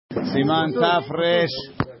Siman Taf Resh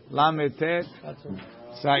Lametet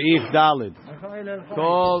Saif Dalid.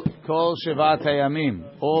 Kol Shevat Hayamim.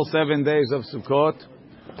 All 7 days of Sukkot.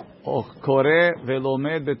 Koreh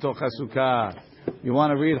velomed betoch HaSukkah. You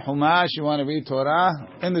want to read Chumash, you want to read Torah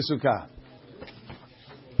in the Sukkah.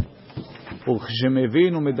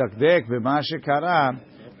 וכשמבין ומדקדק במה שקרה,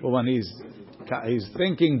 but when he's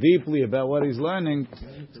thinking deeply about what he's learning,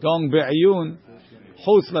 it's going בעיון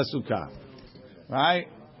חוץ לסוכה. Right?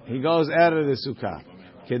 He goes out of the Sukkah.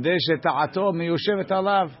 כדי שתעתו מיושבת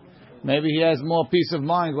עליו. Maybe he has more peace of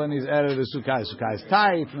mind when he's out of the Sukkah. The Sukkah is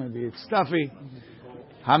tight, maybe it's stuffy.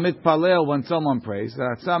 המתפלל, when someone prays,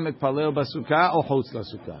 רצה מתפלל בסוכה או חוץ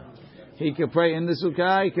לסוכה. He can pray in the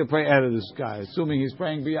Sukkah, he can pray out of the Sukkah, assuming he's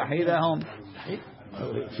praying b'yahid at home.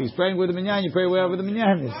 If he's praying with the minyan, you pray wherever the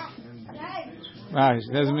minyan is. Right,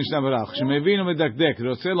 there's a Mishnah Barach. שמבין ומדקדק,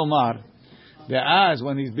 רוצה לומר, ואז,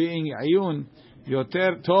 when he's being עיון, יותר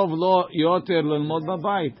טוב לו יותר ללמוד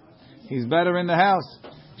בבית. He's better in the house.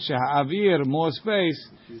 שהאוויר, more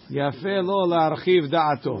space, יפה לו להרחיב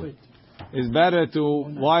דעתו. It's better to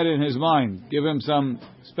widen his mind, give him some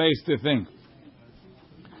space to think.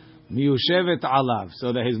 Miyushevet alav,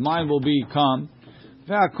 so that his mind will be calm.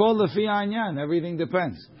 Ve'akol lefi ha'inyan, everything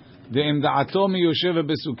depends. De'im da'ato miyushevet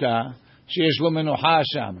besukah, sheyesh lo menucha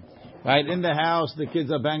sham. Right, in the house, the kids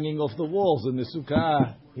are banging off the walls. In the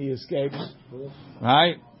sukkah, he escapes.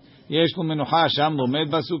 Right? Yesh lo menucha sham, lomed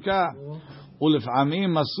basukah. Ulef'amim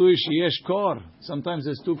masui sheyesh kor. Sometimes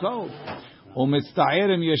it's too cold.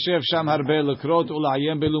 ומצטער אם ישב שם הרבה לקרות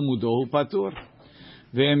ולעיין בלימודו הוא פטור.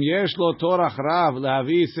 ואם יש לו טורח רב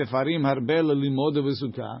להביא ספרים הרבה ללימוד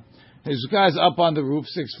בסוכה, his sukkah is up on the roof,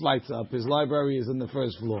 6 flights up. His library is on the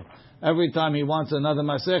first floor. Every time he wants another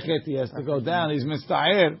masechet, he has to go down. He's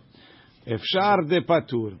מצטער. אפשר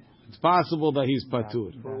דפטור. It's possible that he's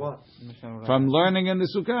patur. For what? From learning in the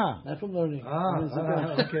sukkah. Not from learning.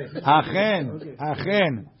 Okay.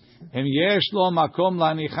 Achen. If יש לו מקום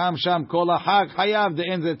להניחם שם כל החג, חייב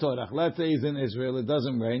דאין זה תורח. Let's say he's in Israel, it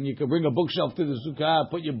doesn't rain. You can bring a bookshelf to the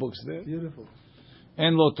sukkah, put your books there. Beautiful.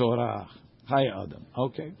 אין לו תורח. Hay Adam.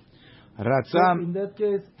 Okay. So רצם. in that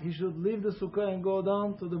case, he should leave the sukkah and go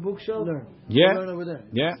down to the bookshelf. Yeah. Learn over there.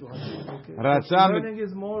 Yeah. Okay. רצם. Learning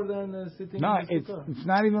is more than sitting No, in the sukkah. it's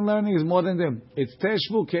not even learning. It's more than them. It's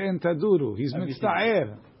teshvu ke'en taduru. He's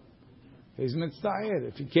mitzta'er. He's mitzta'er.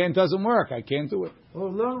 If he doesn't work, I can't do it. Or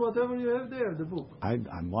learn whatever you have there, the book. I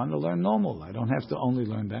want to learn normal. I don't have to only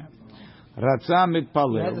learn that. רצה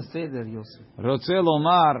מתפלל. You had to say that, Yossi. רוצה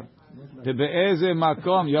לומר, באיזה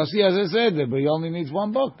מקום, Yossi has a seder, but he only needs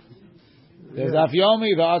one book. There's Daf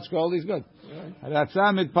Yomi, the Art Scroll, he's good.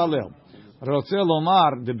 רצה מתפלל. רוצה לומר,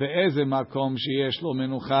 באיזה מקום שיש לו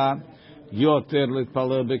מנוחה, יותר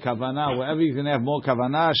להתפלל בכוונה, wherever you can have more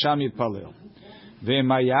כוונה, שם יתפלל.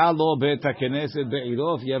 ואם היה לו בית הכנסת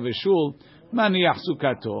בעירוף יבשול, מניח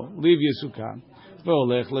סוכתו, leave your sukkah,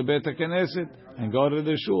 והולך לבית הכנסת, and go to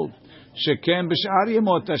the shul. שכן בשאר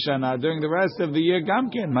ימות השנה, during the rest of the year גם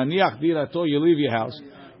כן, מניח דירתו, you leave your house,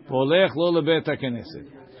 והולך לא לבית הכנסת.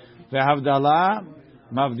 והבדלה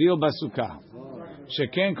מבדיל בסוכה.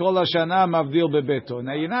 שכן כל השנה מבדיל בביתו.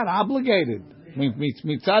 Now you're not obligated.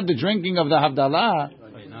 מצד the drinking of the havdalah,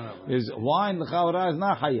 is wine, l'chaora is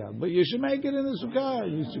not hayab, but you should make it in the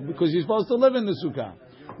sukkah, because you're supposed to live in the sukkah.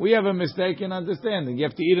 We have a mistaken understanding. You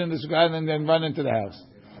have to eat in the sukkah and then run into the house.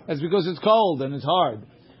 That's because it's cold and it's hard.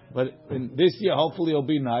 But in this year, hopefully it'll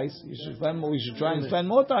be nice. We should try and spend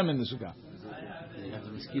more time in the sukkah. You have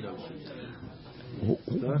the mosquitoes.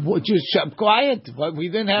 Would you quiet? But we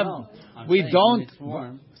didn't have. No, we don't. It's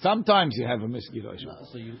warm. Sometimes you have a mosquito.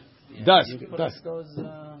 So you. Dusk.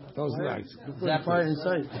 Those lights. That part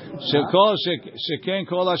inside. שכן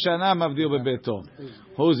כל השנה מבדיל בביתו.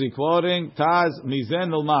 Who's he quoting? Taz Mizen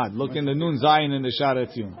Nilmad. Look in the Nun Zayin in the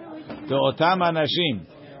Sharet Yom. אותם אנשים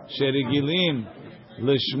שרגילים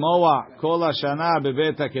לשמוע כל השנה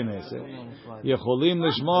בבית הכנסת, יכולים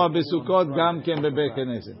לשמוע בסוכות גם כן בבית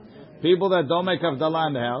הכנסת. People that don't make Havdalah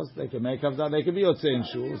in the house, they can make Havdalah, they can be Yotzei in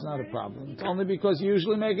shul, it's not a problem. It's only because you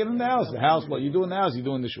usually make it in the house. The house, what you do in the house, you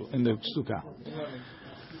do in the shul, in the sukkah.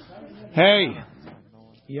 Hey,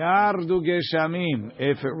 Yardu Geshamim,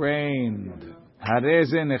 if it rained,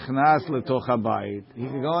 Hareze Nechnas Letoch HaBayit, he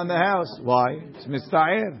can go in the house. Why? It's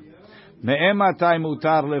Mitzta'er. Me'ematay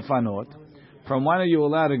mutar lefanot, from when are you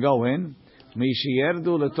allowed to go in? Mishiyerdu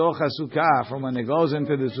Letoch HaSukkah, from when it goes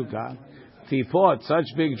into the sukkah. Tipot, such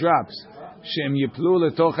big drops, Shem Yiplu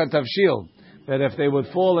Letoch HaTavshil, that if they would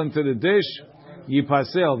fall into the dish,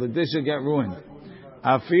 Yipasel, the dish will get ruined.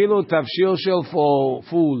 Afilu Tavshil Shel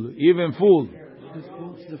Fool, even fool.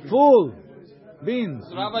 Fool. Beans.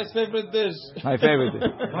 It's Rabbi's favorite dish. My favorite dish.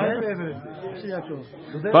 My favorite.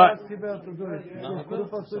 But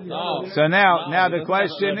No. so now the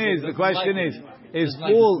question is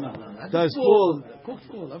fool does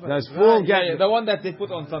fool get the one that they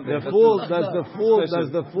put on Sunday? the fool does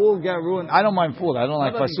the fool get ruined? I don't mind fool. I don't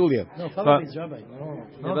like fasulia. But He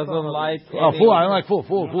doesn't like. fool, I don't like fool.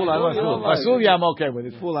 Fool, I don't like fool. Fasulia, I'm okay with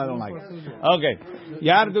it. Fool, I don't like. Okay.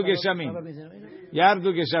 Yardu geshamim.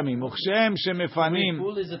 Mukshem shemefanim.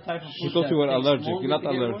 Fool is a type of He food thought you were that takes allergic. longer You're not to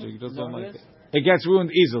get allergic. ruined. You just don't like it. It gets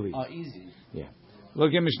ruined easily. Easy. Yeah.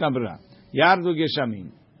 Look at Mishnah Berurah. Yardu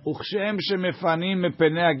geshamim. Ukshem shemefanim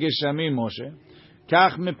mepnei geshamim, Moshe.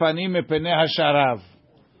 Kach mepanim mepnei hasharav.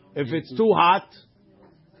 If it's too hot,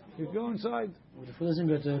 you go inside. The food doesn't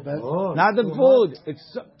get bad. Not the food.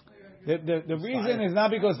 It's the reason is not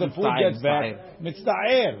because the food gets bad.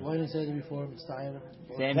 Mitzta'er. Why didn't you say that before? It's tired.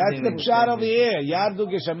 That's the pshat of the air. Yardu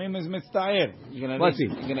geshamim is mitzta'er. Let's see.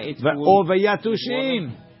 You're gonna eat Or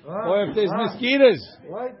v'yatushim. Or if there's mosquitoes.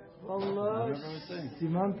 Right? Allah.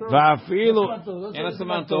 Simantov. Va'afilu.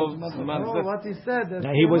 What he said.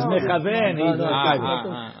 He was mechaven.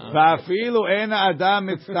 Va'afilu ena adam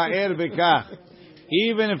mitzta'er b'kach.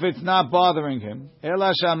 Even if it's not bothering him.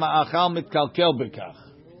 Ela shama'achal mitkalkel b'kach.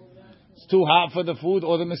 It's too hot for the food,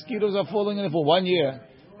 or the mosquitoes are falling in the food. 1 year,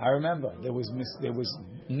 I remember there was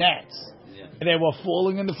gnats, and they were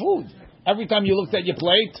falling in the food. Every time you looked at your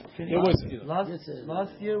plate, it was.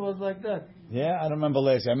 Last year was like that. Yeah, I don't remember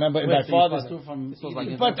last year. I remember in my father's. This was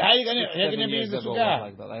But how you gonna be in the sukkah?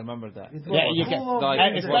 like that. I remember that. Yeah, you can,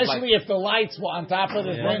 and especially if the lights were on top of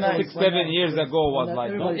the thing. 6-7 years ago was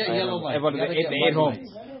like that. At home.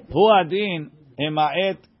 Hu adin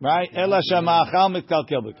ema'et, right? Ela shama'achal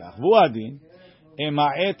mitkalkel b'kach. Hu adin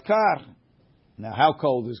ema'et kar. Now, how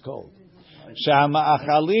cold is cold?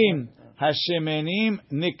 Shama'achalim hashemenim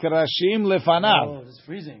nikrashim lefanav. It's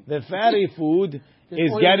freezing. The fatty food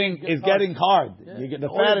is getting hard. The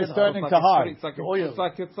fat is turning to hard. It's like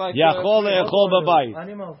Yachol le'echol b'bayit.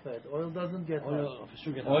 Animal fat. Oil doesn't get hard.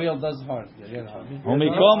 Oil does hard.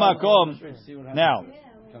 Umikom makom. Now,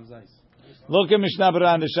 look at Mishnah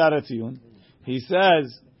Berurah and the Shara Tziyun. He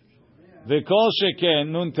says, "V'kol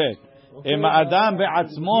sheken nuntet em adam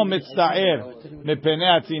be'atzmo mitzta'er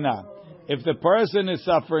mepenei atzina." If the person is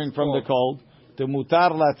suffering from the cold, the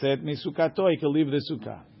mutar latzet misukato, he can leave the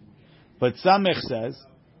sukkah. But Samech says,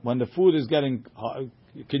 when the food is getting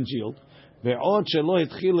congealed, ve'od shelo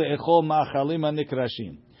hitchil le'echol ma'achalim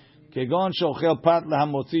hanikrashim, kegon shochel pat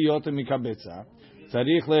lahamotzi yotem mikabetza,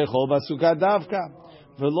 tzarich le'echol b'sukkah davka.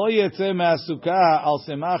 ולא יצא מהסוכה על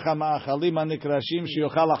סמך המאכלים הנקרשים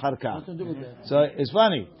שיאכל אחר כך. So it's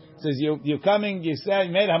funny. It says you're coming, you say,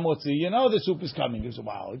 made hamotzi, you know the soup is coming. You say,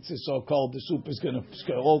 wow, it's so cold, the soup is going to,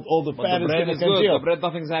 all the fat is going to congeal. The bread,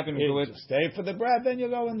 nothing's happening to it. Stay for the bread, then you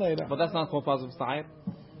go in later. But that's not called positive style.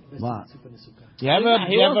 What? You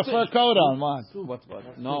have a fur coat on, what? What?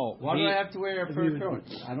 No. Why do I have to wear a fur coat?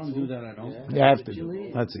 I don't do that, I don't. You have to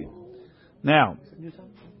do. Let's see. Now,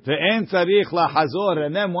 ve'en tzarich lahazor,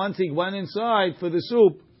 and then once he went inside for the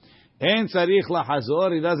soup, en tzarich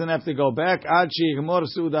lahazor, he doesn't have to go back, ad she'igmor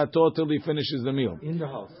sudato till he finishes the meal. In the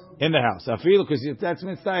house. In the house. I feel, because that's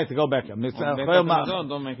mitzvah to go back. Don't make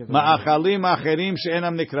it. Ma'achalim acherim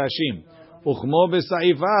she'enam nikrashim. Uchmo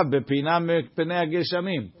b'sa'iva, b'pina mepnei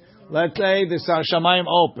geshamim. Let's say the shamayim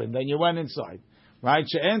open, then you went inside. Right?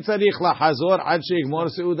 She'en tzarich lahazor, ad she'igmor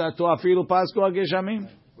sudato, afilu pasko geshamim.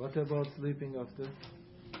 What about sleeping after?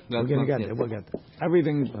 We're going to get there. We'll get there.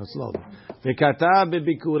 Everything slowly. וכתב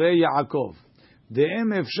בביקורי יעקב,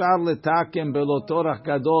 דאם אפשר לתקן בלא טורח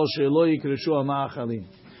גדול שלא יקרשו המאכלים.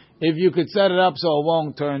 If you could set it up so it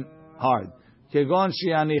won't turn hard. כגון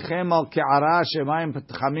שיניחם על קערה שמים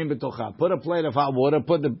חמים בתוכה. Put a plate of hot water,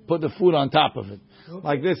 put the food on top of it.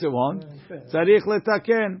 Like this it won't. צריך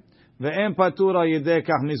לתקן. Ve'en patura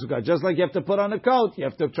yedekach misuka. Just like you have to put on a coat, you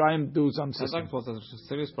have to try and do some system. That was a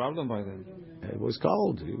serious problem by then. It was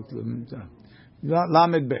cold.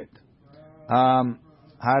 Lamed bet.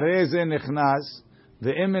 Hareze nechnas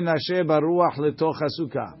ve'em menashe baruach letoch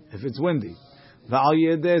hasuka. If it's windy. Ve'al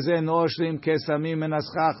yedeze noshlim kesamim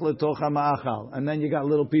menaschach letoch ha'ma'achal. And then you got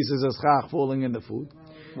little pieces of schach falling in the food.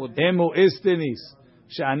 Emu istenis.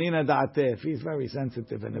 Sha'anina da'ateh. If he's very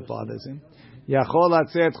sensitive and it bothers him. Yachol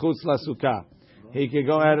atzet chutz lasukkah. He can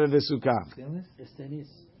go out of the sukkah.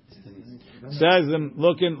 Says him,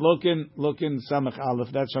 looking samach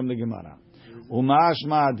aleph. That's from the Gemara.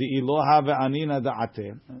 Umashma di'iloha ve'anina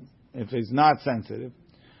da'ateh. If it's not sensitive,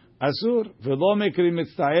 asur v'lo mekri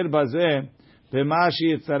mitztaer bazeh b'ma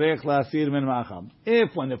sheyitzarech la'asir min ma'acham.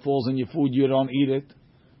 If when it falls in your food you don't eat it,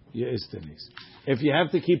 you're istenis. If you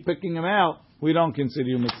have to keep picking them out, we don't consider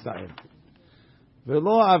you mitzta'ir.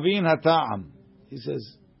 Velo avin hata'am. He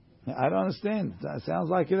says, I don't understand. That sounds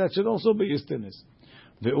like that should also be istinis.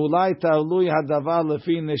 Ve'ulai ta'ului hadavar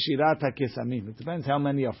lefi neshirat hakesamim. It depends how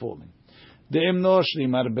many are falling. De'im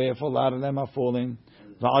noshlim arbe folarlem are falling.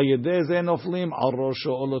 Va'al yedeh ze noflim al rosho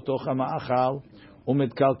olotoch ha'ma'achal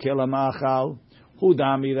u'mitkalkel ha'ma'achal.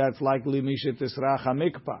 Hudami, that's like limishet tisrach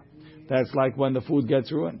ha'mikpa. That's like when the food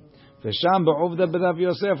gets ruined. V'sham be'uvda b'Rav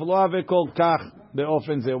Yosef lo ave kol kach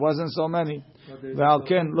be'ofen there wasn't so many. V'al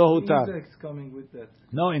ken lo hutar. Insects coming with that.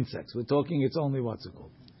 No insects. We're talking. It's only what's it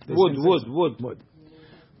called? Wood.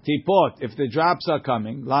 Tipot. If the drops are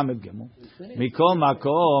coming, lamed gimel. Mikol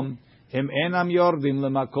makom im enam yordim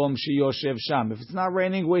lemakom sheyoshev sham. If it's not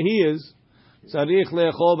raining where he is, tzarich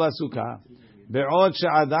leechol basukah. Be'od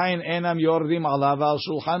she'adayin enam yordim alav al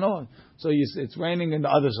shulchano. So it's raining in the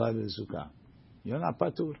other side of the sukkah. You're not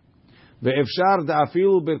patur. Ve'efshar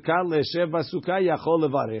da'afilu birkat le'eshev basukah yachol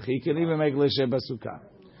levarech. He can even make le'eshev basukah.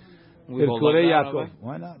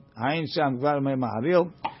 Why not? Ayin sham gvar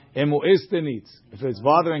me'ma'aril. Emu istenitz. If it's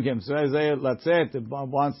bothering him, so let's say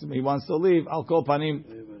he wants to leave. Al kol panim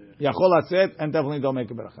yachol latzet and definitely don't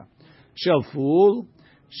make a bracha. Shel ful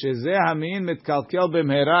shezeh hamin mitkalkel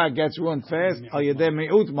b'mhera gets ruined fast al yedei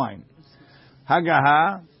mi'ut mayim.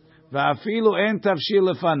 Hagaha va'afilu en tavshil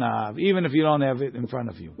lefanav, even if you don't have it in front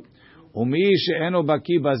of you. Umi she'eno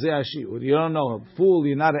baki bazeh hashiur. You don't know. Fool,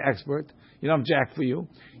 you're not an expert. You don't have jack for you.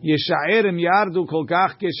 Yesha'er im yardu kol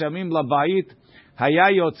kach keshamim labayit.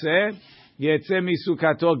 Haya yotze yetze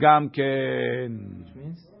misukato gam ken.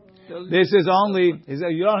 This is only.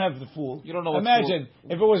 You don't have the fool. You don't know. Imagine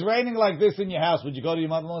if it was raining like this in your house, would you go to your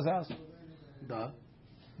mother-in-law's house? No.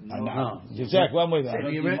 You check one way. No.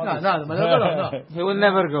 He will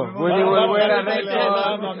never go.